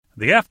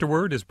The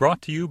Afterword is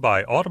brought to you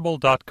by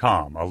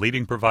Audible.com, a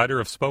leading provider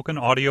of spoken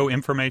audio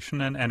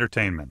information and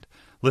entertainment.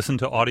 Listen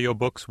to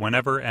audiobooks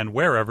whenever and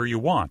wherever you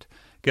want.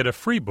 Get a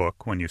free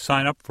book when you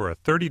sign up for a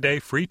 30-day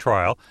free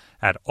trial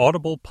at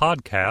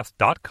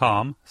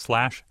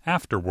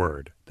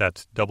audiblepodcast.com/afterword.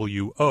 That's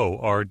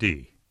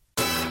WORD.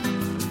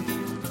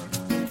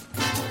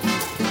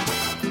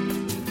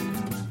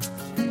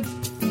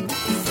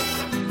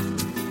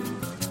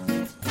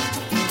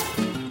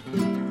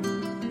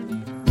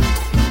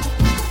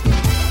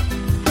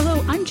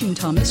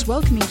 Thomas,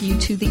 welcoming you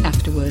to The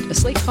Afterword, a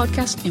Slate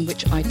podcast in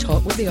which I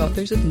talk with the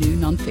authors of new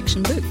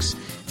non-fiction books.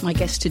 My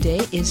guest today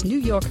is New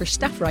Yorker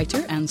staff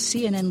writer and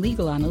CNN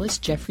legal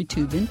analyst Jeffrey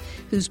Toobin,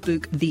 whose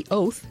book The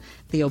Oath,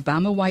 The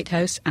Obama White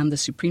House and the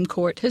Supreme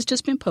Court has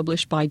just been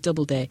published by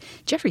Doubleday.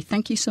 Jeffrey,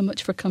 thank you so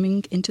much for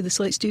coming into the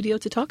Slate studio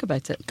to talk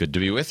about it. Good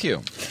to be with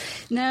you.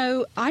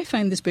 Now, I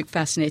found this book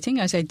fascinating,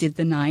 as I did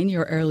The Nine,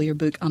 your earlier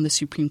book on the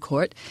Supreme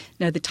Court.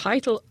 Now, the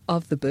title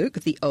of the book,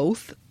 The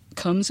Oath,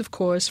 comes, of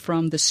course,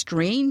 from the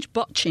strange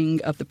botching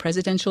of the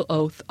presidential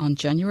oath on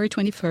January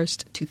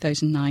 21st,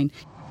 2009.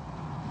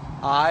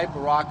 I,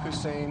 Barack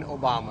Hussein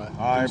Obama,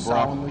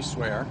 solemnly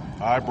swear.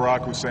 I,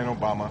 Barack Hussein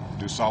Obama,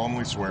 do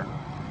solemnly swear.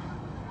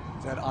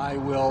 That I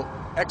will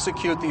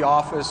execute the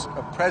office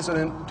of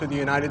President to the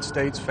United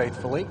States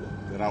faithfully.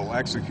 That I will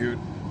execute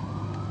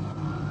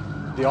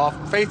the office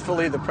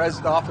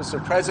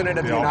of President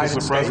of the United States. The office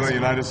of President of the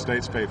United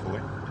States faithfully.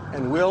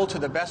 And will, to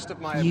the best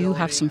of my ability. You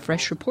have some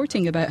fresh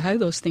reporting about how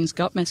those things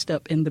got messed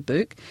up in the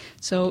book.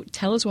 So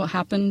tell us what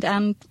happened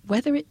and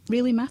whether it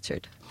really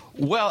mattered.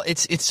 Well,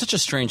 it's such a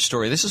strange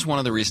story. This is one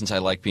of the reasons I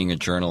like being a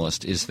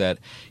journalist, is that,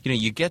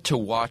 you get to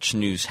watch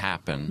news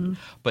happen,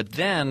 but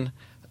then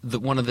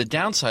one of the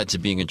downsides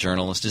of being a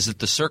journalist is that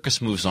the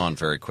circus moves on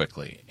very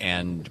quickly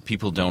and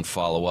people don't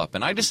follow up.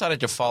 And I decided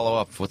to follow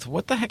up with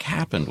what the heck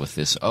happened with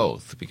this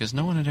oath, because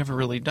no one had ever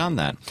really done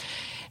that.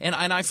 And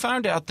I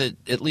found out that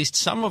at least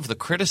some of the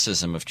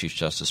criticism of Chief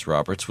Justice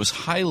Roberts was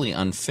highly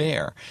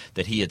unfair,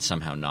 that he had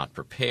somehow not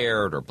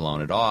prepared or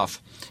blown it off.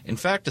 In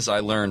fact, as I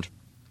learned,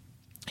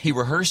 he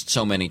rehearsed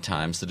so many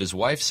times that his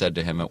wife said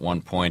to him at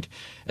one point,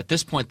 at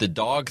this point the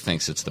dog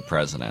thinks it's the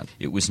president.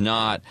 It was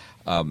not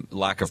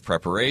lack of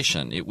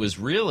preparation. It was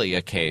really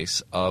a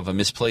case of a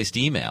misplaced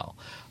email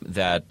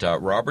that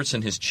Roberts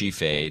and his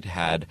chief aide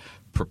had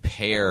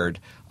prepared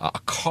a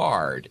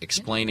card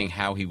explaining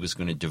how he was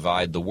going to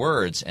divide the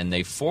words, and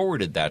they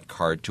forwarded that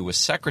card to a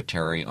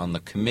secretary on the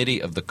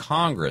committee of the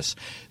Congress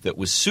that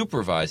was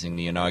supervising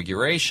the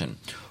inauguration.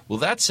 Well,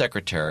 that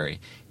secretary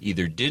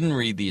either didn't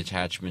read the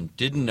attachment,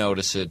 didn't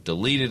notice it,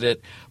 deleted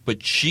it,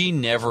 but she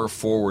never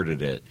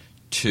forwarded it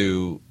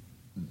to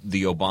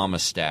the Obama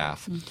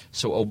staff.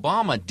 So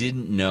Obama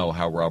didn't know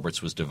how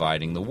Roberts was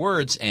dividing the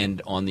words,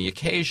 and on the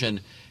occasion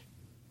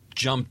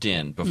jumped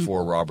in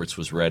before Roberts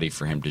was ready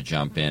for him to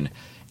jump in.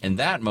 And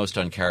that, most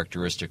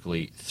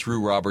uncharacteristically,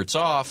 threw Roberts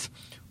off,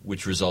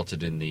 which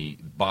resulted in the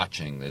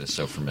botching that is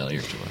so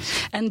familiar to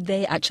us. And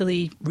they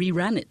actually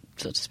reran it,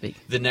 so to speak.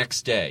 The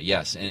next day,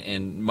 yes.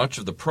 And much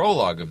of the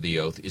prologue of the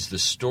oath is the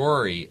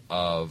story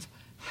of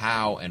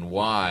how and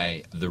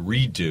why the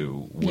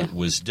redo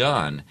was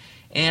done.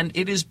 And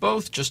it is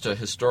both just a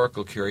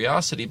historical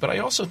curiosity, but I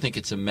also think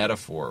it's a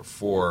metaphor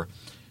for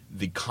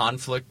the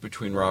conflict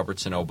between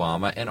Roberts and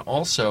Obama, and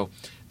also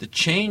the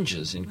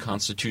changes in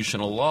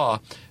constitutional law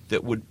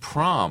that would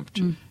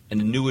prompt a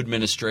new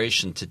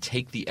administration to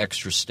take the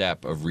extra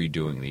step of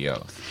redoing the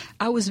oath.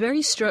 I was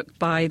very struck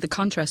by the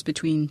contrast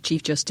between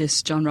Chief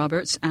Justice John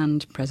Roberts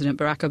and President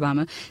Barack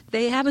Obama.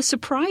 They have a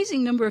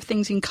surprising number of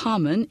things in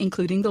common,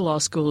 including the law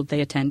school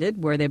they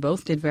attended, where they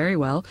both did very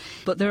well.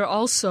 But there are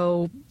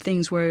also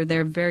things where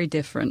they're very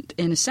different.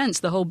 In a sense,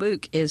 the whole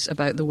book is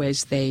about the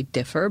ways they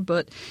differ.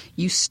 But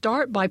you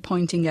start by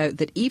pointing out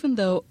that even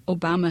though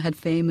Obama had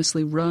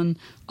famously run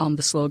on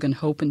the slogan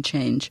 "Hope and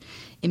Change,"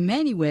 in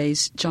many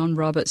ways, John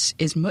Roberts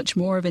is much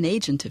more of an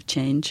agent of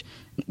change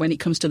when it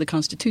comes to the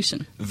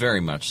Constitution. Very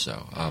much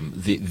so.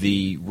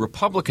 The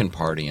Republican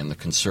Party and the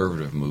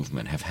conservative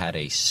movement have had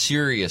a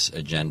serious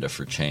agenda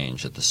for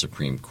change at the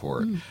Supreme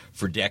Court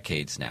for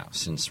decades now,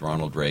 since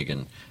Ronald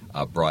Reagan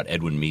brought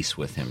Edwin Meese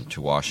with him to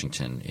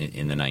Washington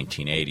in the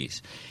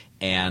 1980s.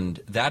 And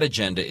that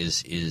agenda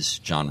is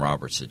John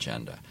Roberts'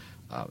 agenda.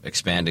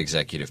 Expand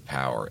executive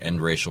power,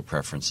 end racial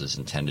preferences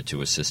intended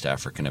to assist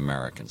African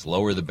Americans,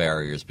 lower the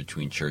barriers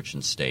between church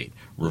and state,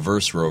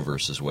 reverse Roe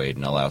versus Wade,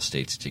 and allow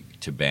states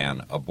to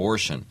ban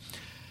abortion.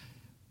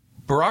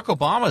 Barack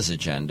Obama's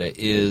agenda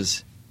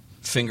is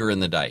finger in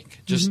the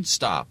dike. Just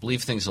stop.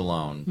 Leave things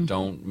alone.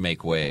 Don't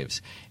make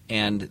waves.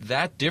 And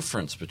that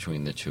difference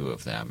between the two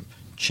of them,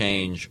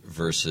 change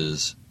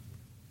versus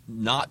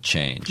not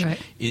change,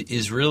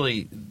 is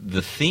really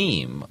the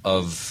theme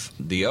of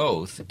the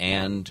oath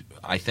and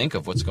I think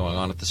of what's going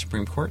on at the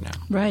Supreme Court now.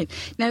 Right.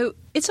 Now,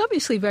 it's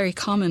obviously very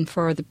common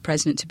for the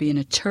president to be an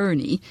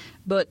attorney,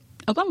 but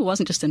Obama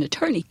wasn't just an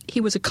attorney. He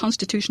was a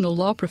constitutional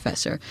law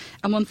professor.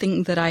 And one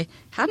thing that I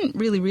hadn't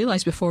really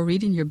realized before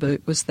reading your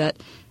book was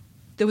that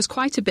there was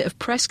quite a bit of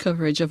press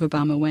coverage of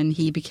Obama when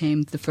he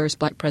became the first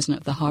black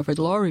president of the Harvard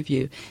Law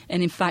Review.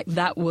 And in fact,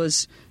 that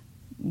was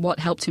what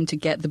helped him to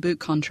get the book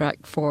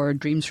contract for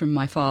Dreams from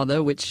My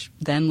Father, which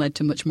then led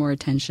to much more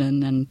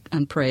attention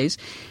and praise.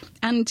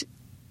 And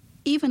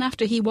even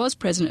after he was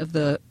president of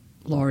the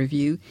Law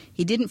Review,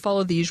 he didn't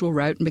follow the usual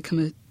route and become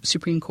a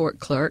Supreme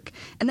Court clerk.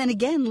 And then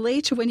again,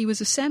 later when he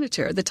was a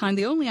senator, at the time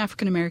the only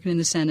African-American in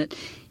the Senate,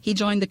 he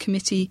joined the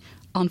Committee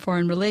on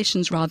Foreign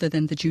Relations rather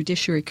than the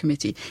Judiciary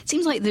Committee. It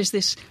seems like there's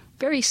this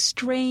very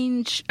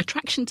strange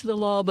attraction to the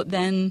law, but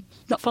then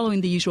not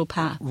following the usual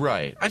path.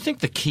 Right. I think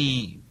the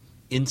key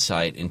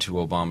insight into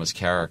Obama's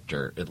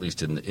character, at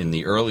least in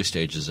the early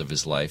stages of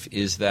his life,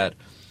 is that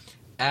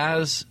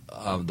as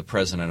the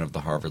president of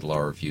the Harvard Law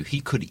Review,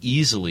 he could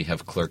easily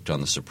have clerked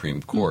on the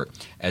Supreme Court,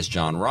 as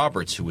John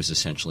Roberts, who was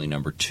essentially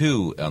number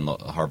 2 on the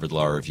Harvard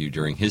Law Review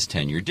during his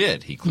tenure,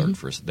 did. He clerked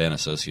for then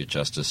Associate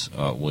Justice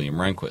William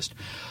Rehnquist.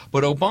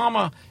 But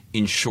Obama,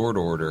 in short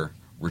order,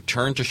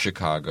 returned to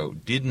Chicago,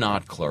 did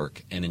not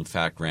clerk, and in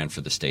fact ran for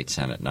the state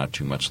Senate not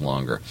too much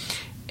longer.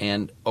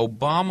 And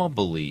Obama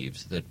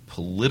believes that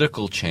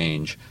political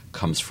change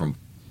comes from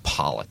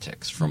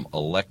politics, from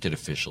elected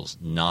officials,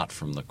 not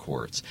from the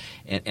courts.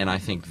 And I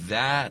think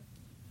that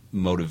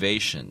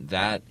motivation,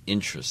 that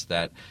interest,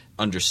 that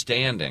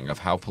understanding of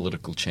how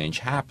political change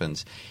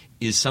happens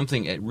is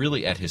something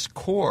really at his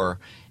core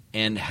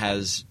and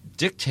has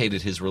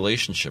dictated his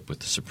relationship with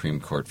the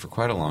Supreme Court for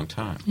quite a long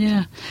time.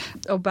 Yeah.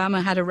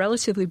 Obama had a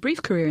relatively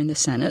brief career in the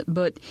Senate,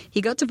 but he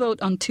got to vote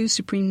on 2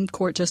 Supreme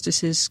Court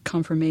justices'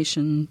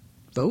 confirmation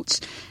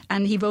votes,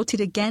 and he voted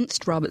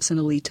against Roberts and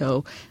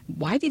Alito.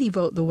 Why did he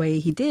vote the way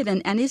he did?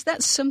 And is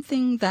that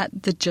something that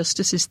the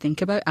justices think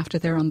about after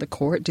they're on the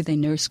court? Do they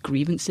nurse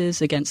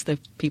grievances against the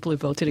people who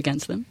voted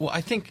against them? Well,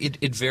 I think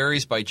it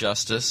varies by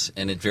justice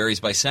and it varies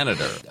by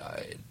senator.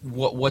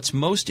 What's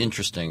most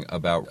interesting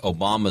about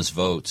Obama's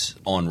votes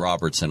on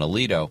Roberts and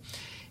Alito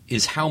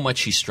is how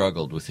much he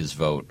struggled with his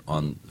vote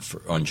on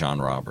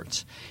John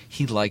Roberts.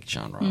 He liked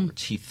John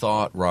Roberts. He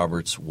thought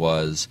Roberts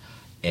was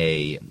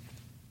a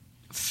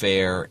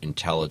fair,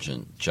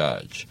 intelligent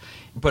judge.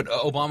 But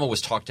Obama was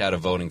talked out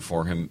of voting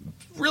for him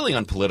really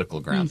on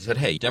political grounds. He said,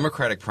 hey,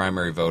 Democratic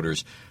primary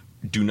voters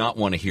do not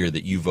want to hear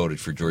that you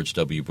voted for George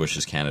W.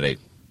 Bush's candidate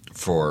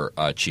for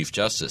Chief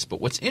Justice.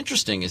 But what's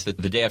interesting is that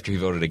the day after he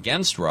voted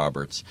against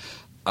Roberts,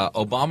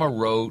 Obama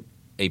wrote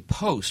a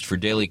post for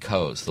Daily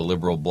Kos, the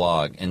liberal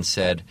blog, and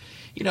said,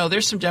 you know,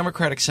 there's some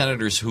Democratic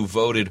senators who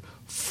voted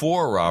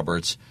for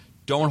Roberts.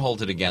 Don't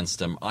hold it against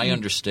them. I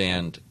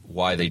understand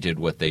why they did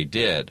what they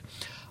did.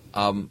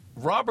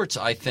 Roberts,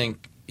 I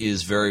think,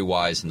 is very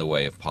wise in the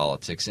way of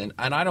politics, and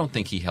I don't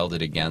think he held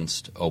it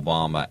against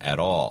Obama at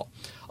all.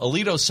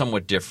 Alito's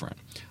somewhat different.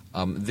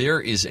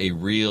 There is a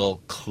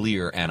real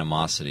clear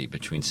animosity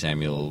between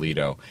Samuel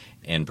Alito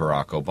and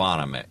Barack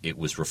Obama. It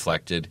was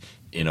reflected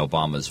in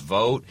Obama's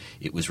vote.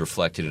 It was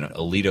reflected in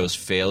Alito's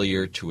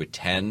failure to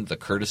attend the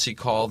courtesy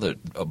call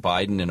that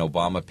Biden and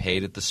Obama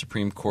paid at the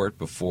Supreme Court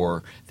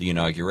before the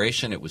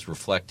inauguration. It was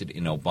reflected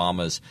in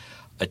Obama's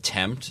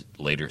attempt,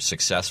 later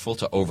successful,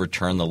 to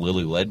overturn the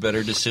Lilly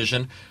Ledbetter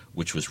decision,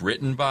 which was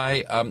written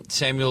by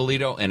Samuel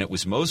Alito, and it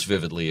was most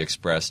vividly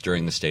expressed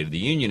during the State of the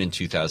Union in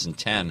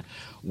 2010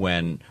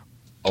 when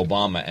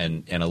Obama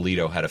and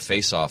Alito had a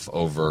face-off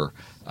over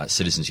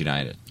Citizens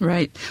United.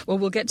 Right. Well,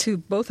 we'll get to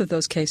both of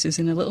those cases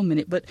in a little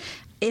minute, but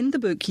in the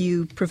book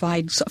you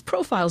provide sort of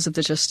profiles of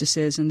the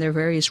justices and their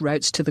various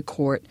routes to the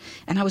court,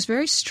 and I was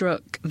very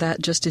struck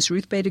that Justice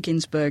Ruth Bader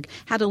Ginsburg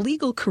had a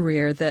legal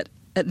career that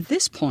at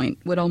this point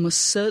would almost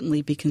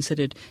certainly be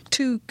considered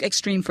too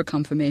extreme for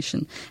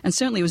confirmation. And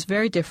certainly it was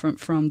very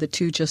different from the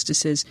 2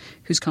 justices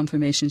whose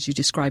confirmations you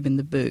describe in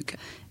the book,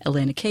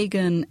 Elena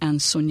Kagan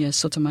and Sonia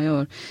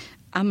Sotomayor.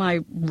 Am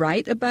I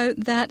right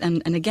about that?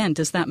 And again,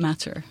 does that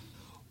matter?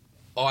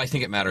 Oh, I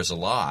think it matters a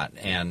lot.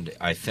 And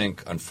I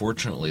think,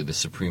 unfortunately, the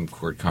Supreme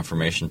Court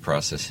confirmation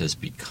process has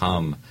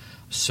become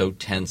so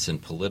tense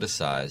and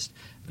politicized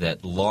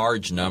that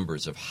large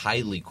numbers of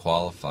highly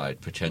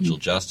qualified potential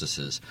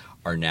justices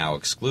are now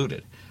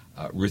excluded.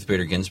 Ruth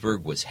Bader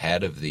Ginsburg was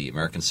head of the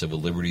American Civil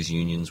Liberties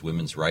Union's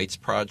Women's Rights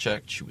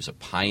Project. She was a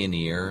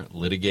pioneer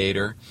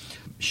litigator.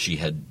 She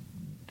had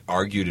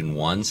argued and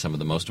won some of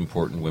the most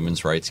important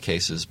women's rights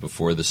cases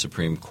before the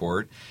Supreme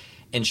Court.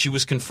 And she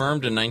was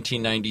confirmed in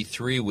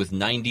 1993 with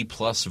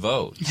 90-plus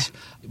votes.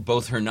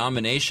 Both her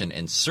nomination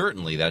and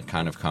certainly that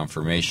kind of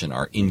confirmation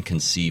are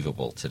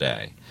inconceivable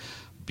today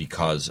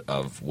because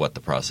of what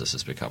the process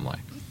has become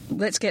like.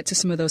 Let's get to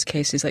some of those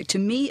cases. Like, to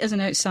me, as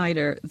an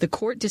outsider, the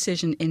court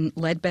decision in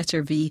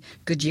Ledbetter v.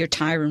 Goodyear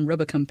Tire and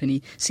Rubber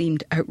Company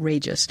seemed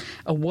outrageous.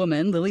 A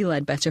woman, Lilly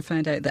Ledbetter,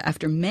 found out that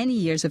after many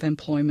years of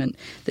employment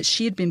that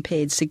she had been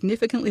paid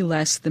significantly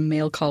less than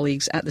male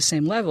colleagues at the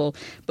same level,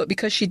 but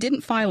because she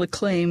didn't file a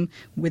claim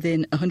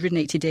within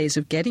 180 days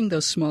of getting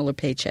those smaller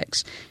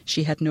paychecks,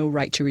 she had no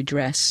right to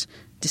redress,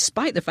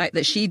 despite the fact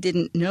that she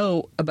didn't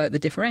know about the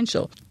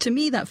differential. To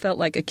me, that felt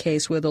like a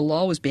case where the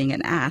law was being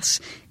an ass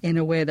in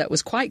a way that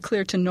was quite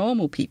clear to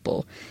normal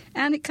people.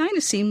 And it kind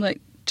of seemed like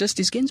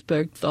Justice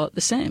Ginsburg thought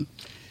the same.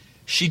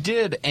 She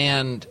did,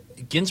 and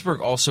Ginsburg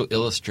also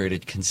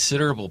illustrated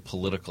considerable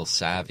political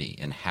savvy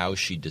in how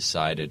she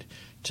decided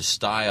to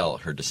style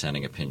her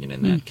dissenting opinion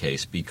in that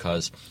case,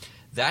 because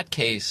that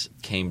case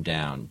came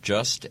down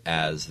just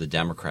as the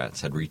Democrats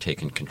had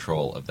retaken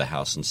control of the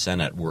House and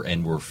Senate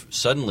and were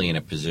suddenly in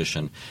a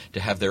position to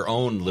have their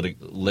own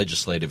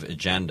legislative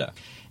agenda.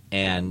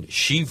 And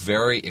she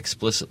very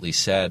explicitly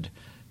said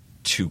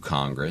to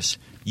Congress,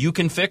 you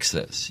can fix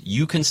this.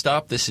 You can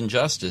stop this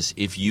injustice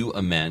if you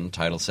amend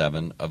Title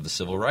VII of the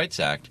Civil Rights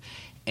Act.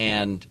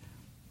 And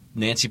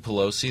Nancy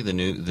Pelosi,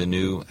 the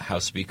new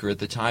House Speaker at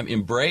the time,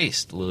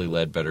 embraced Lilly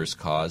Ledbetter's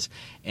cause,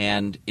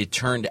 and it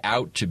turned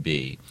out to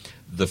be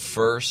the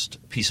first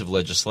piece of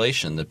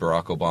legislation that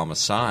Barack Obama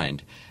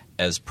signed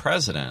as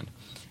president.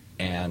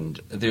 And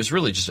there's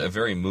really just a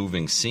very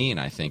moving scene,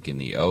 I think, in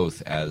the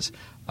oath as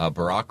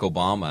Barack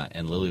Obama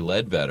and Lilly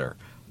Ledbetter,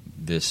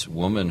 this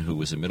woman who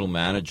was a middle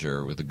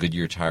manager with a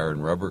Goodyear Tire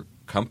and Rubber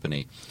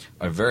Company,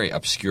 a very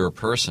obscure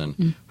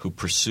person who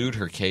pursued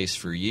her case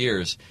for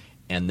years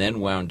and then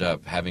wound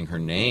up having her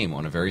name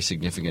on a very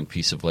significant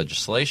piece of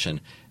legislation.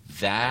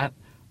 That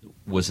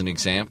was an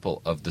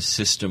example of the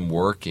system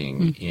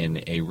working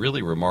in a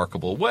really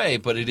remarkable way.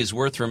 But it is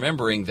worth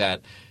remembering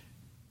that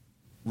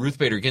Ruth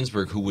Bader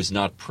Ginsburg, who was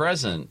not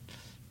present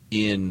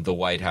in the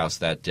White House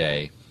that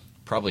day,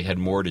 probably had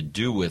more to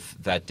do with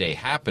that day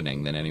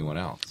happening than anyone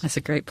else. That's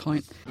a great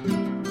point.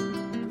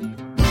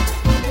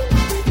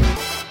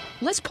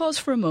 Let's pause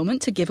for a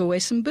moment to give away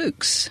some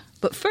books.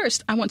 But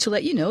first, I want to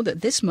let you know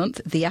that this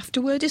month, The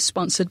Afterword is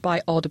sponsored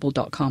by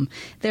Audible.com.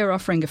 They're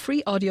offering a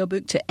free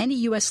audiobook to any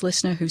US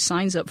listener who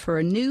signs up for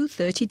a new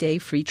 30-day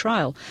free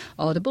trial.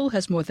 Audible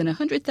has more than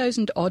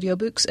 100,000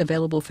 audiobooks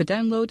available for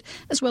download,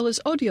 as well as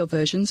audio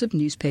versions of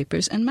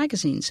newspapers and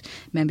magazines.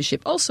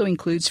 Membership also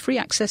includes free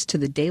access to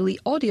the daily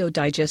audio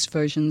digest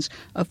versions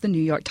of the New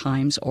York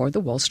Times or the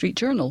Wall Street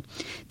Journal.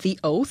 The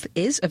Oath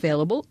is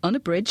available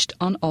unabridged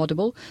on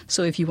Audible,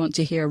 so if you want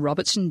to hear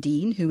Robertson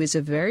Dean, who is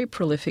a very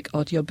prolific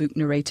audiobook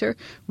narrator,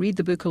 read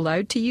the book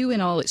aloud to you in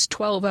all its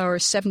 12-hour,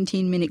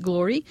 17-minute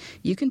glory,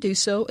 you can do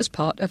so as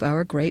part of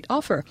our great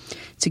offer.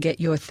 To get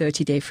your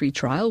 30-day free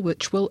trial,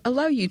 which will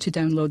allow you to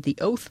download The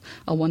Oath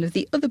or one of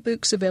the other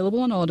books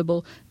available on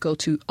Audible, go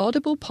to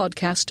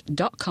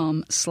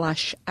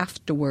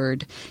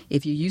audiblepodcast.com/afterword.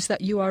 If you use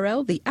that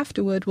URL, the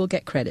Afterword will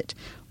get credit.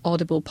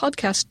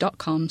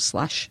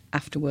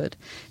 audiblepodcast.com/afterword.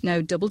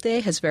 Now, Doubleday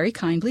has very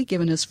kindly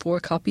given us 4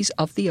 copies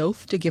of The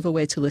Oath to give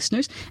away to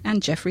listeners,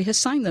 and Jeffrey has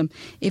signed them.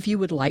 If you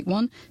would like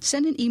one,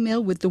 send an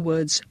email with the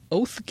words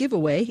Oath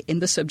Giveaway in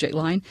the subject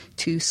line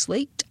to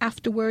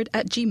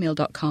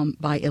slateafterword@gmail.com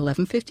by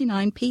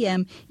 11:59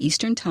 p.m.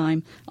 Eastern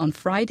Time on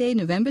Friday,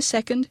 November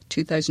 2nd,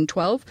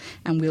 2012,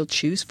 and we'll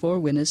choose 4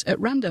 winners at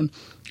random.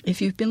 If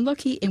you've been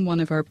lucky in one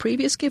of our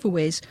previous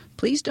giveaways,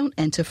 please don't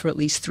enter for at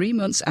least 3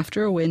 months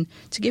after a win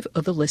to give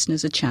other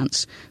listeners a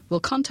chance. We'll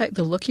contact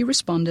the lucky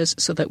responders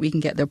so that we can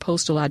get their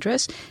postal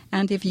address,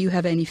 and if you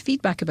have any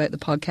feedback about the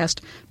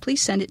podcast,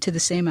 please send it to the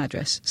same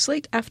address,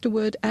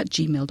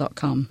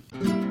 slateafterword@gmail.com.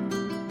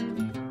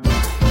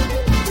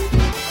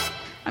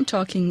 I'm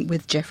talking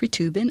with Jeffrey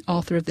Toobin,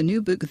 author of the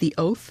new book, The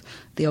Oath,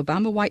 The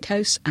Obama White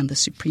House and the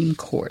Supreme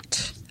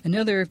Court.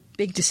 Another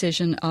big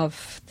decision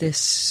of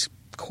this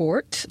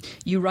court,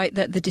 you write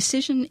that the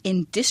decision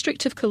in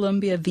District of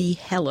Columbia v.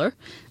 Heller,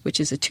 which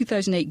is a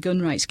 2008 gun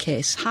rights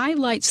case,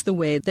 highlights the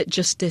way that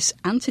Justice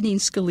Antonin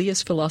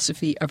Scalia's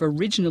philosophy of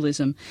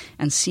originalism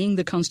and seeing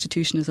the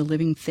Constitution as a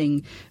living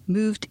thing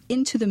moved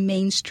into the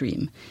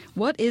mainstream.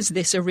 What is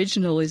this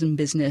originalism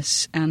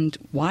business, and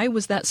why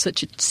was that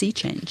such a sea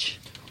change?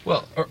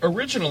 Well,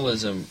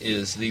 originalism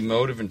is the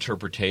mode of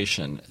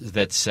interpretation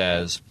that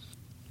says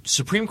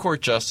Supreme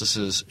Court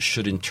justices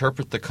should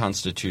interpret the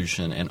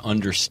Constitution and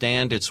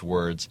understand its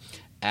words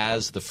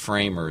as the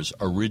framers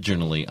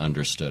originally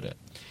understood it.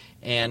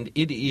 And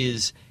it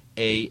is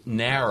a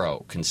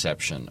narrow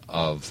conception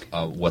of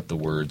what the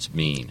words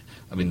mean.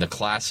 I mean, the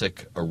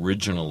classic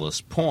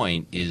originalist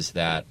point is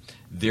that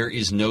there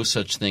is no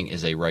such thing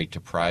as a right to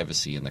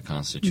privacy in the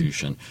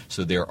Constitution,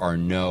 so there are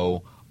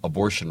no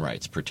abortion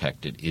rights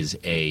protected, is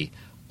a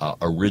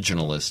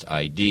originalist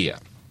idea.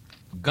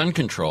 Gun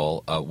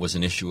control was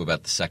an issue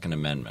about the Second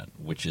Amendment,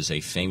 which is a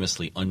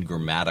famously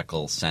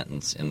ungrammatical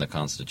sentence in the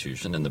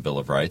Constitution, in the Bill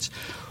of Rights,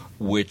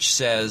 which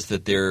says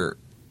that there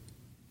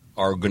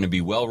are going to be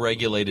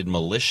well-regulated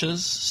militias,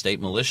 state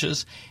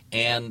militias,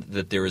 and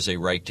that there is a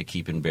right to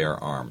keep and bear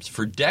arms.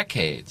 For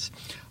decades,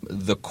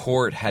 the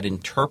court had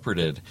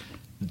interpreted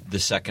the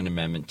Second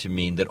Amendment to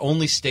mean that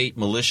only state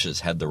militias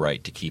had the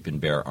right to keep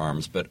and bear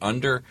arms, but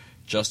under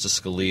Justice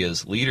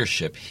Scalia's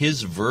leadership,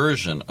 his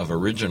version of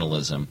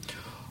originalism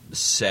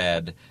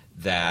said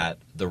that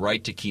the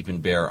right to keep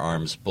and bear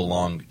arms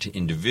belonged to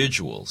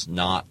individuals,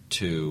 not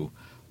to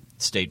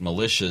state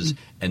militias,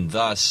 and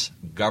thus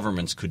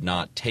governments could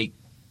not take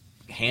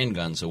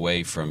handguns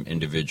away from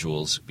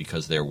individuals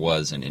because there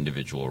was an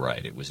individual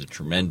right. It was a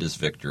tremendous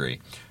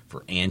victory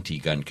for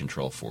anti-gun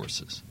control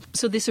forces.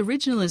 So this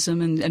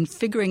originalism and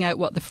figuring out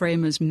what the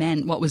framers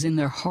meant, what was in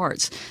their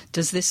hearts,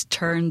 does this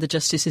turn the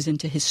justices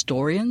into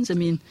historians? I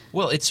mean,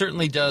 well, it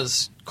certainly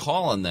does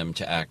call on them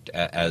to act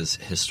as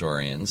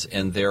historians,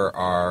 and there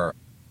are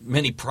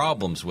many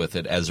problems with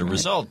it as a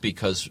result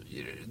because,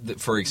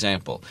 for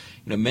example,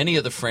 many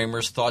of the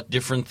framers thought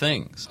different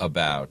things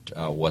about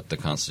what the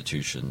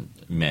Constitution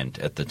meant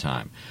at the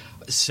time.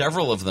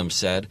 Several of them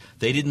said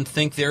they didn't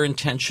think their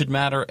intent should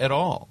matter at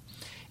all.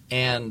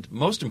 And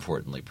most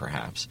importantly,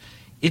 perhaps,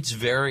 it's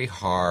very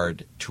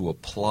hard to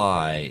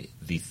apply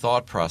the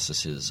thought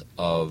processes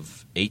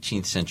of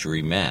 18th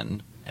century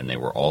men, and they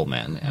were all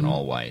men and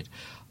all white,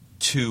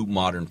 to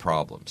modern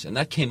problems. And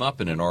that came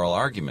up in an oral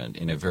argument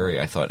in a very,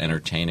 I thought,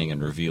 entertaining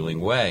and revealing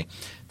way.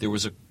 There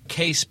was a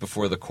case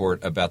before the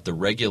court about the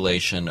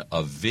regulation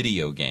of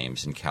video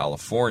games in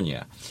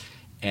California.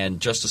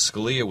 And Justice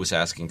Scalia was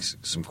asking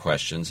some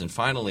questions, and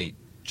finally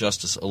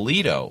Justice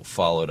Alito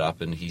followed up,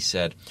 and he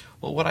said,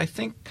 well, what I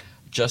think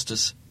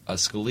Justice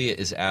Scalia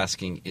is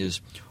asking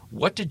is,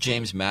 what did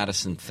James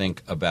Madison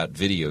think about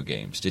video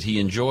games? Did he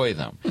enjoy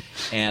them?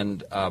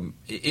 And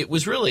it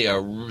was really a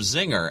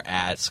zinger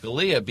at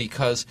Scalia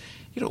because,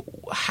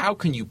 how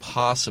can you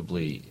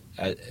possibly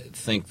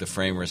think the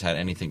framers had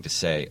anything to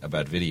say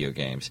about video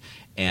games?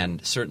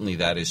 And certainly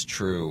that is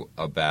true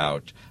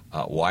about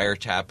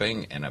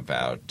wiretapping and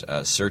about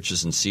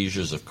searches and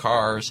seizures of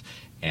cars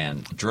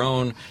and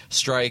drone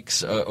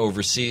strikes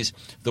overseas.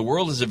 The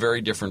world is a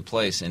very different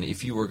place, and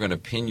if you were going to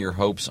pin your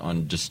hopes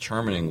on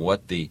determining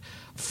what the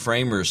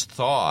framers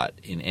thought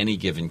in any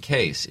given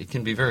case, it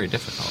can be very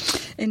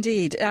difficult.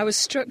 Indeed. I was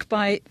struck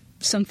by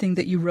something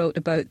that you wrote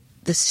about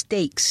the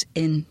stakes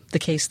in the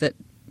case that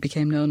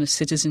became known as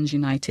Citizens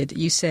United.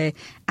 You say,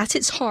 at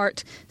its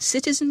heart,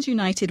 Citizens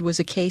United was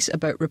a case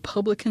about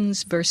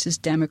Republicans versus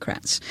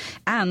Democrats.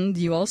 And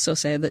you also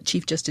say that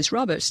Chief Justice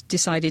Roberts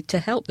decided to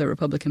help the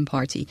Republican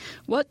Party.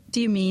 What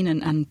do you mean?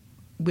 And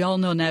we all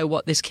know now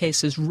what this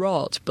case has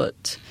wrought,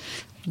 but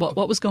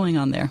what was going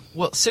on there?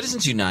 Well,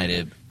 Citizens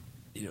United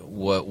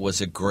was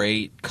a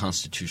great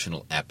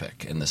constitutional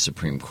epic in the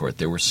Supreme Court.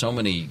 There were so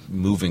many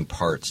moving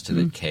parts to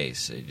the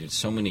case.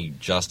 So many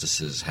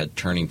justices had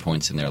turning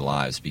points in their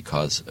lives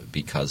because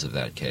of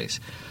that case.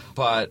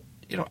 But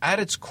at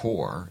its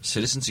core,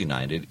 Citizens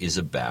United is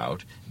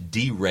about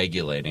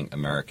deregulating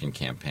American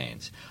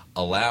campaigns,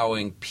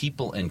 allowing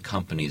people and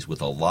companies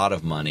with a lot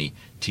of money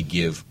to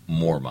give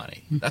more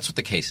money. That's what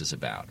the case is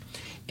about.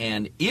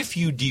 And if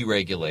you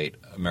deregulate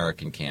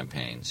American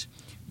campaigns,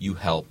 you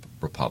help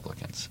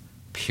Republicans.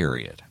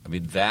 Period. I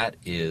mean, that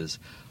is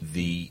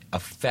the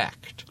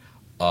effect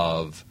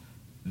of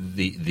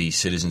the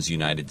Citizens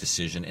United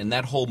decision and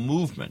that whole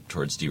movement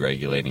towards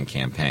deregulating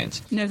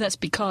campaigns. No, that's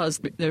because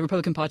the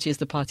Republican Party is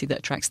the party that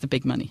attracts the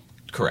big money.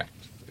 Correct.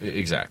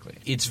 Exactly.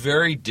 It's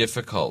very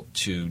difficult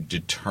to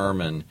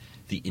determine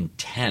the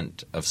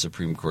intent of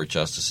Supreme Court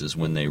justices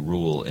when they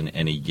rule in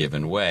any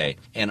given way.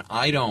 And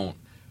I don't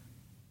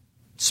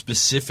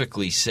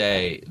specifically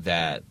say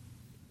that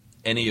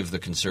any of the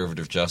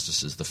conservative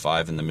justices, the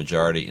 5 in the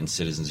majority in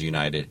Citizens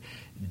United,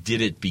 did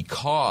it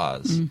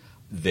because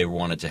they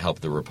wanted to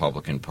help the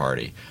Republican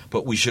Party.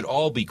 But we should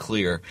all be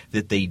clear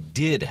that they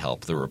did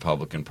help the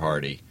Republican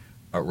Party,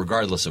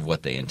 regardless of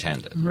what they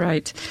intended.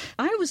 Right.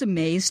 I was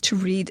amazed to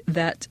read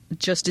that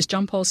Justice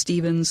John Paul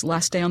Stevens'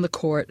 last day on the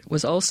court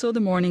was also the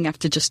morning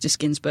after Justice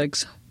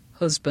Ginsburg's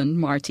husband,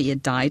 Marty,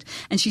 had died,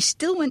 and she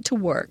still went to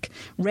work,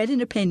 read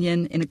an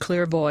opinion in a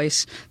clear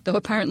voice, though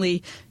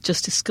apparently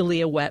Justice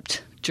Scalia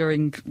wept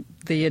during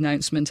the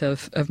announcement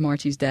of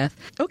Marty's death.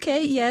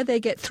 Okay, yeah, they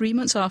get 3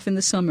 months off in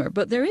the summer,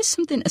 but there is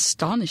something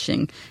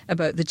astonishing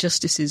about the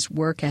justices'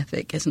 work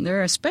ethic, isn't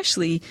there?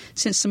 Especially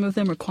since some of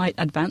them are quite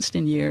advanced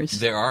in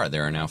years. There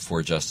are now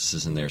 4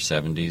 justices in their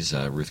 70s.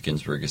 Ruth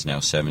Ginsburg is now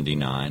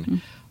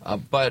 79.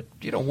 But,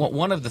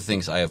 one of the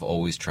things I have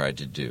always tried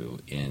to do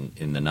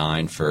in the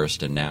 9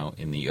 first and now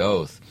in the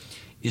oath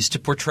is to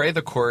portray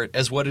the court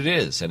as what it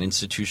is, an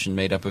institution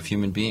made up of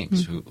human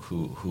beings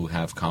who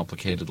have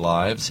complicated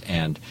lives.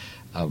 And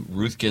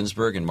Ruth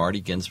Ginsburg and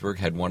Marty Ginsburg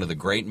had one of the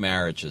great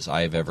marriages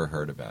I have ever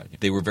heard about.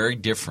 They were very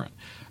different.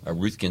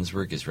 Ruth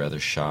Ginsburg is rather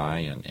shy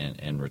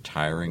and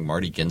retiring.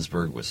 Marty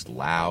Ginsburg was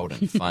loud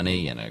and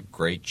funny and a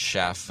great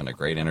chef and a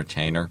great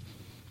entertainer.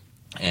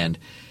 And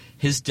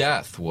his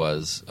death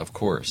was, of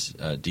course,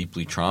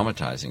 deeply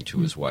traumatizing to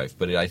his wife.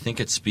 But I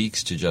think it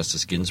speaks to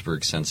Justice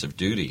Ginsburg's sense of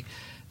duty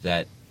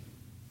that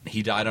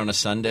he died on a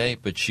Sunday,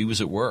 but she was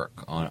at work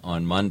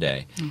on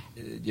Monday.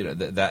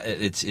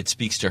 It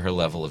speaks to her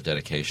level of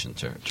dedication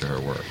to her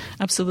work.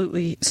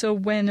 Absolutely. So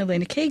when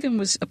Elena Kagan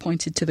was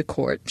appointed to the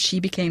court, she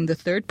became the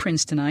 3rd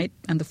Princetonite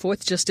and the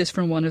 4th justice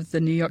from one of the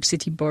New York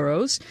City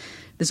boroughs.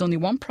 There's only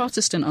 1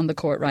 Protestant on the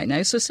court right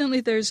now, so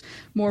certainly there's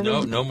more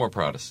room. No more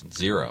Protestants.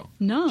 0.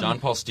 No. John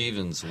Paul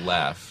Stevens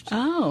left.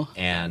 Oh.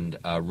 And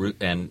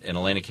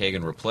Elena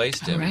Kagan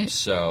replaced him. Right.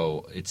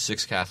 So it's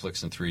 6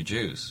 Catholics and 3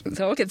 Jews.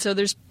 So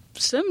there's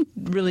some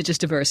religious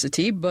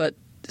diversity, but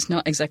it's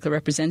not exactly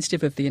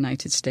representative of the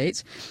United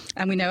States.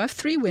 And we now have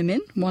 3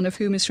 women, one of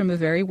whom is from a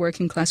very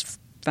working-class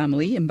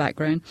family and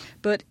background.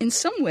 But in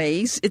some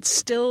ways, it's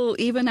still,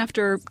 even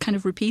after kind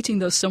of repeating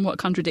those somewhat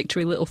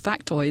contradictory little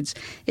factoids,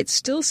 it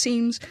still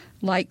seems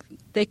like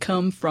they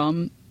come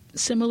from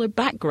similar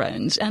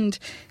backgrounds. And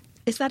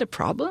is that a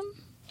problem?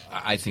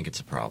 I think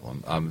it's a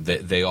problem.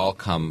 They all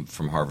come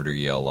from Harvard or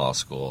Yale Law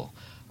School.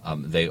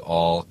 They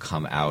all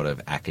come out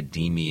of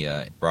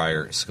academia.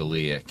 Breyer,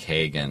 Scalia,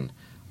 Kagan,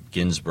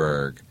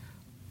 Ginsburg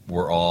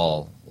were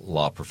all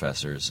law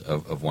professors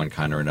of one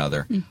kind or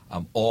another.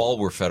 All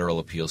were federal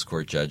appeals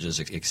court judges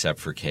except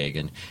for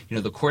Kagan. You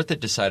know, the court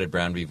that decided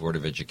Brown v. Board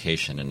of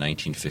Education in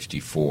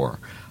 1954,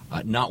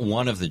 not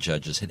one of the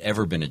judges had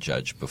ever been a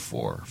judge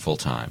before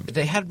full-time.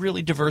 They had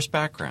really diverse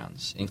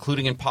backgrounds,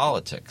 including in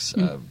politics.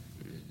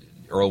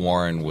 Earl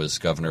Warren was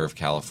governor of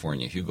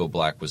California. Hugo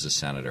Black was a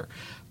senator.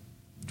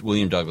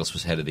 William Douglas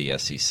was head of the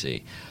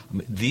SEC.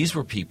 These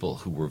were people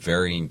who were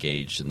very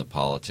engaged in the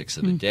politics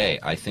of the day.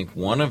 I think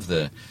one of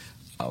the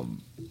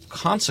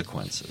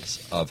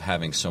consequences of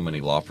having so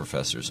many law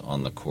professors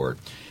on the court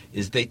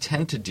is they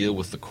tend to deal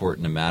with the court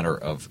in a matter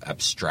of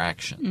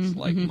abstractions,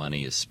 like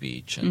money is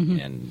speech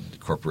and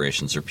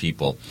corporations are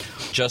people.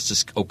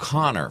 Justice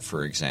O'Connor,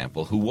 for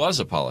example, who was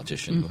a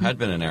politician, who had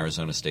been an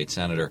Arizona state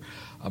senator,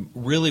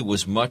 really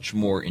was much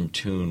more in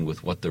tune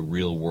with what the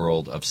real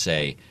world of,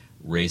 say,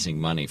 raising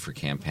money for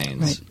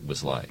campaigns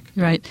was like.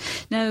 Right.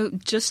 Now,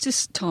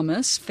 Justice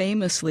Thomas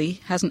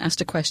famously hasn't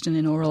asked a question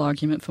in oral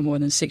argument for more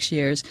than 6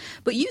 years,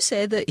 but you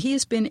said that he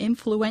has been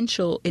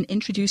influential in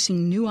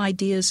introducing new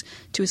ideas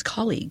to his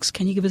colleagues.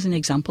 Can you give us an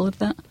example of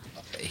that?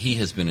 He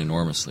has been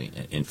enormously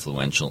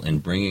influential in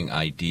bringing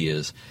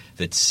ideas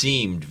that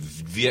seemed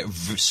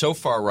so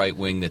far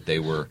right-wing that they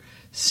were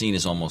seen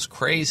as almost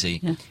crazy.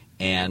 Yeah.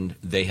 And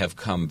they have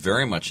come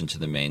very much into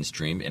the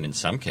mainstream, and in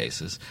some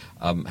cases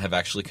have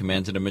actually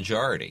commanded a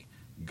majority.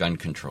 Gun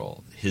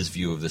control. His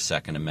view of the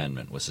Second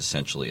Amendment was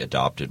essentially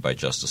adopted by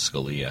Justice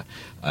Scalia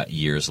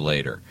years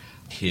later.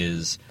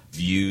 His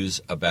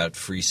views about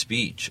free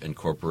speech and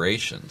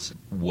corporations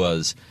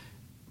was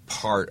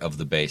part of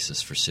the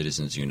basis for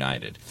Citizens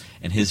United.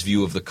 And his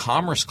view of the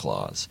Commerce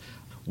Clause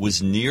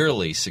was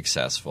nearly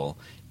successful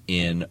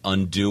in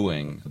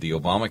undoing the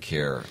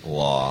Obamacare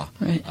law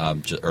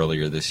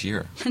earlier this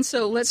year. And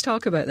so let's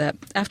talk about that.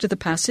 After the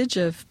passage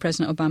of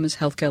President Obama's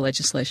healthcare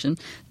legislation,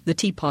 the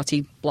Tea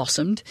Party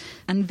blossomed,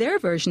 and their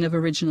version of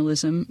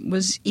originalism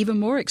was even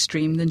more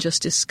extreme than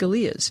Justice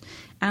Scalia's.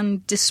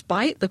 And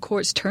despite the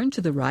court's turn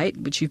to the right,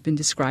 which you've been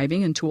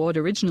describing, and toward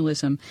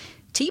originalism,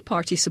 Tea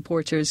Party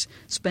supporters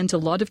spent a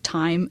lot of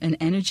time and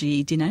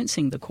energy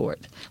denouncing the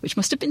court, which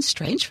must have been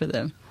strange for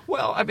them.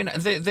 Well, I mean,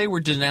 they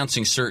were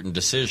denouncing certain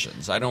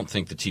decisions. I don't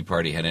think the Tea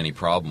Party had any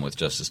problem with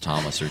Justice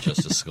Thomas or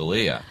Justice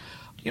Scalia.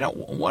 You know,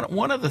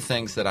 one of the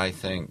things that I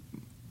think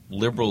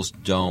liberals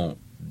don't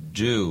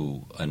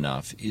do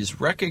enough is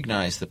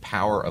recognize the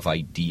power of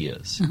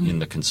ideas in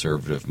the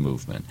conservative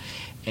movement.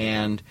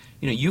 And,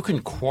 you know, you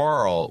can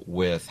quarrel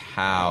with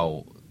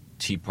how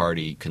Tea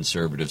Party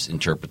conservatives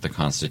interpret the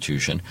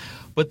Constitution,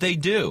 but they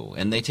do,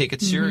 and they take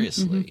it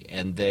seriously,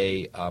 and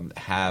they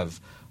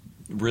have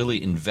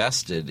really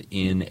invested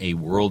in a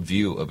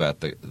worldview about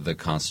the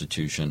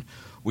Constitution,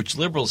 which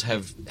liberals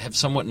have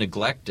somewhat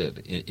neglected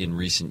in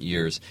recent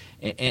years.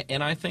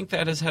 And I think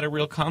that has had a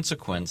real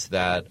consequence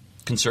that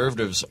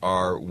conservatives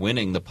are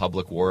winning the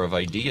public war of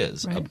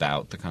ideas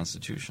about the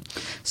Constitution.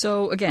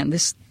 So, again,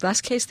 this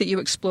last case that you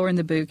explore in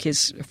the book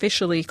is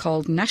officially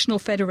called National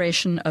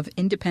Federation of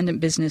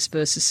Independent Business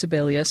versus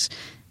Sebelius,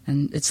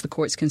 and it's the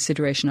court's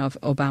consideration of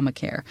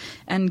Obamacare.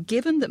 And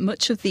given that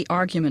much of the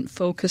argument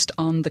focused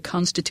on the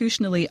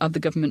constitutionality of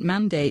the government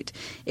mandate,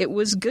 it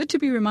was good to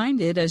be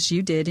reminded, as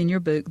you did in your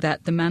book,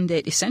 that the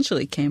mandate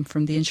essentially came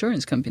from the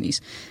insurance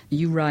companies.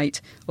 You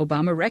write,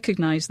 Obama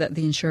recognized that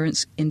the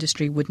insurance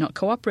industry would not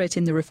cooperate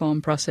in the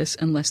reform process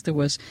unless there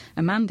was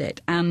a mandate.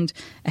 And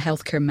a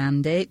healthcare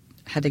mandate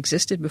had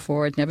existed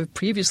before, had never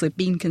previously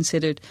been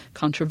considered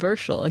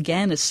controversial.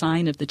 Again, a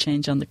sign of the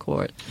change on the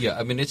court. Yeah,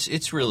 I mean,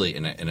 it's really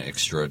an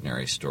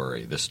extraordinary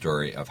story, the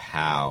story of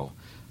how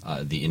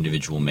the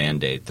individual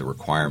mandate, the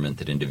requirement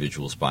that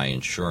individuals buy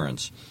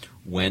insurance,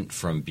 went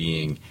from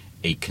being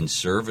a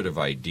conservative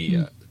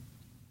idea,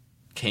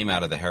 came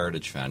out of the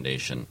Heritage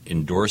Foundation,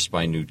 endorsed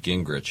by Newt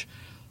Gingrich,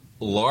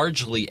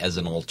 largely as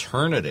an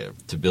alternative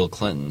to Bill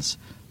Clinton's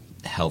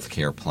health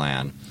care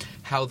plan,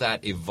 how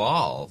that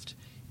evolved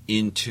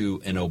into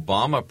an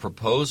Obama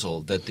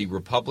proposal that the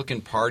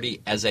Republican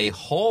Party as a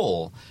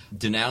whole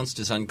denounced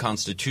as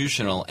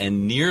unconstitutional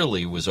and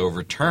nearly was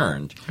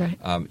overturned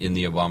in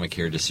the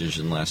Obamacare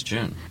decision last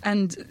June.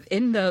 And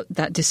in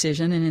that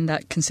decision and in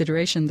that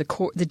consideration,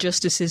 the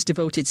justices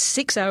devoted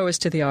 6 hours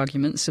to the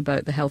arguments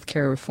about the health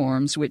care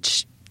reforms,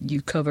 which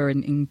you cover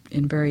in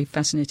very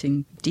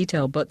fascinating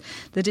detail. But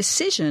the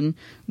decision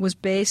was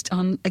based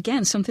on,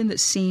 again, something that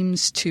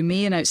seems to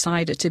me, an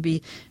outsider, to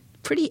be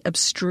pretty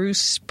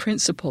abstruse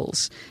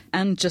principles.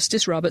 And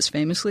Justice Roberts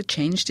famously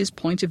changed his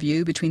point of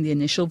view between the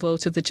initial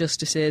vote of the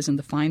justices and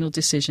the final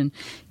decision.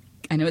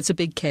 I know it's a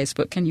big case,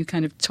 but can you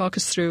kind of talk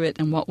us through it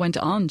and what went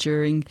on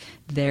during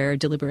their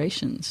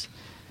deliberations?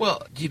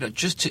 Well,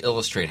 just to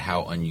illustrate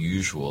how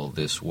unusual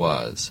this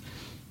was,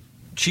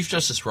 Chief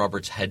Justice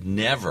Roberts had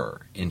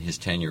never, in his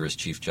tenure as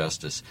Chief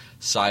Justice,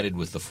 sided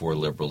with the four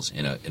liberals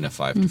in a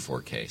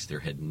 5-4 case. There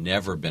had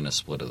never been a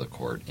split of the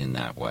court in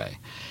that way.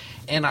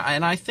 And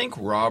I think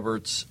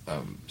Roberts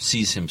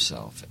sees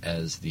himself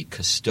as the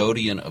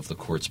custodian of the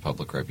court's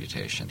public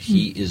reputation.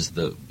 He is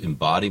the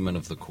embodiment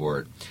of the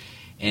court,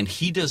 and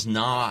he does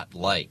not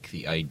like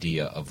the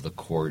idea of the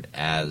court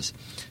as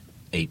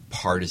a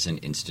partisan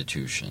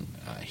institution.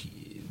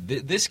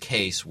 This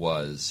case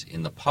was,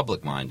 in the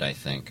public mind, I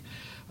think,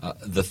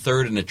 the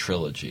third in a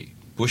trilogy.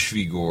 Bush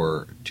v.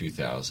 Gore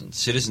 2000,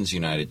 Citizens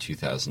United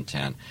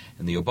 2010,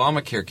 and the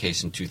Obamacare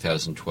case in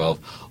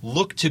 2012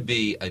 looked to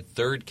be a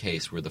third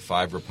case where the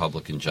 5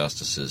 Republican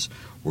justices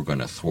were going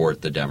to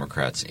thwart the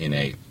Democrats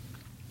in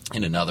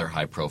another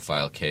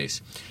high-profile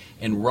case.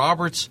 And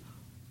Roberts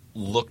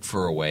looked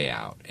for a way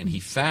out, and he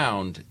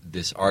found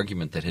this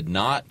argument that had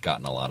not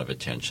gotten a lot of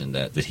attention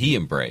that he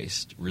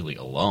embraced really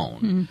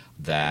alone,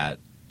 that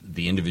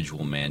the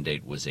individual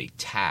mandate was a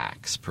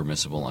tax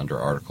permissible under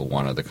Article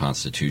 1 of the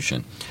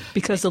Constitution.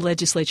 Because the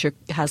legislature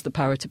has the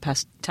power to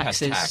pass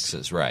taxes. Pass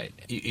taxes, right.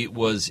 It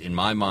was, in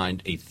my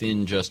mind, a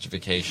thin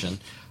justification,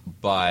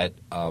 but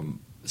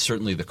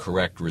certainly the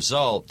correct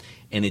result,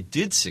 and it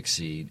did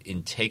succeed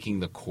in taking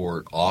the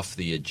court off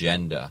the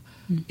agenda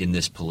in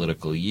this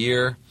political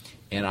year,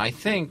 and I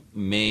think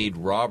made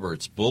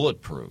Roberts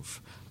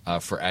bulletproof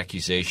for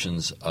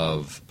accusations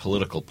of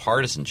political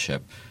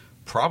partisanship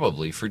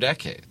probably for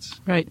decades.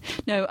 Right.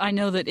 Now, I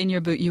know that in your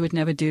book you would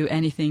never do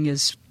anything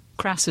as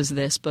crass as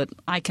this, but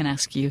I can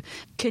ask you,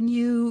 can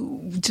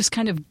you just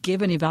kind of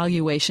give an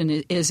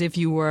evaluation as if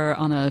you were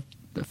on a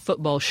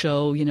football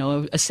show,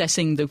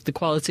 assessing the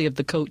quality of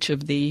the coach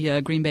of the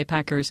Green Bay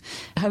Packers?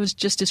 How has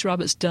Justice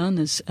Roberts done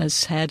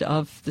as head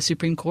of the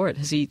Supreme Court?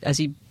 Has he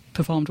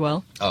performed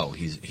well? Oh,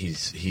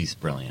 he's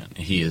brilliant.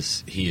 He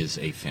is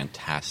a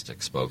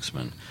fantastic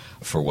spokesman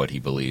for what he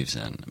believes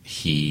in.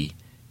 He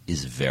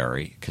is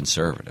very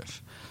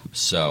conservative.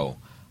 So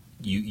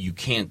you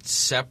can't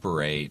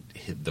separate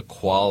the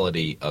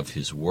quality of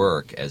his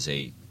work as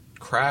a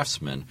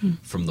craftsman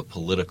from the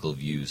political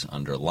views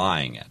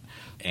underlying it.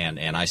 And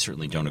I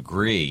certainly don't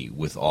agree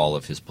with all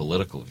of his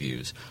political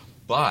views.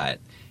 But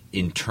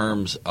in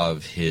terms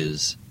of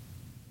his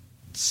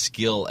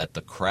skill at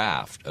the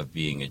craft of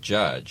being a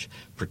judge,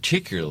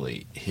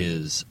 particularly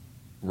his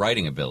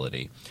writing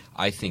ability,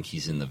 I think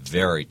he's in the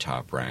very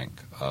top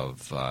rank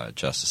of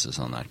justices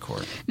on that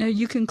court. Now,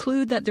 you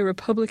conclude that the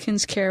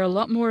Republicans care a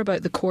lot more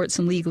about the courts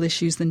and legal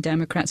issues than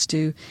Democrats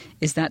do.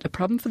 Is that a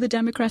problem for the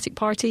Democratic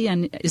Party,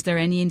 and is there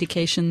any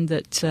indication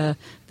that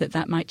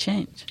that might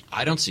change?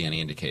 I don't see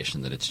any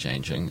indication that it's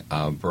changing.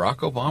 Barack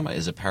Obama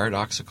is a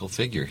paradoxical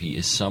figure. He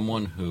is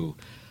someone who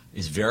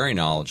is very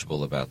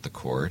knowledgeable about the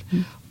court,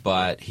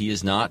 but he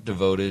has not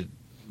devoted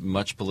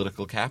much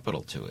political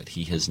capital to it.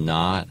 He has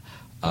not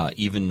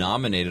even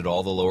nominated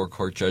all the lower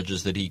court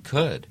judges that he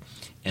could.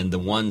 And the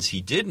ones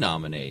he did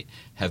nominate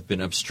have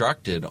been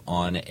obstructed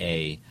on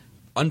a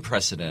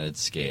unprecedented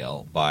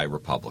scale by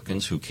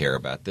Republicans who care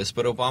about this.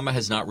 But Obama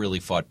has not really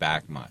fought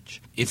back much.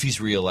 If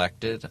he's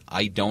reelected,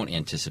 I don't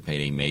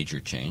anticipate a major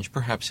change.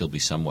 Perhaps he'll be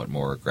somewhat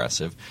more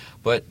aggressive.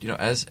 But,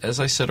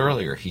 as I said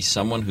earlier, he's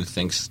someone who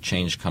thinks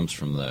change comes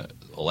from the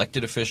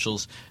elected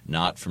officials,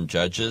 not from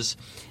judges.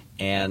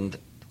 And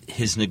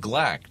his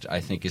neglect,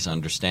 I think, is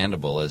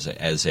understandable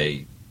as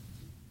a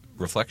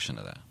reflection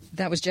of that.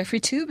 That was Jeffrey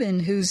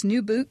Toobin, whose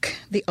new book,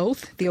 The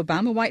Oath, The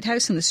Obama White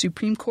House and the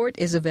Supreme Court,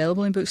 is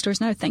available in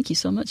bookstores now. Thank you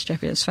so much,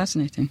 Jeffrey. That's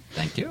fascinating.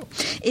 Thank you.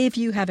 If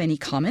you have any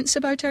comments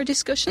about our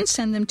discussion,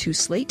 send them to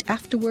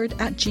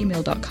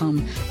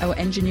slateafterword@gmail.com. Our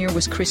engineer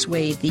was Chris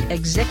Wade. The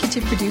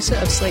executive producer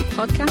of Slate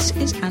Podcasts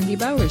is Andy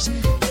Bowers.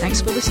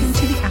 Thanks for listening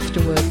to The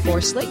Afterword. For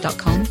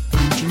Slate.com,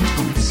 I'm June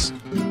Thomas.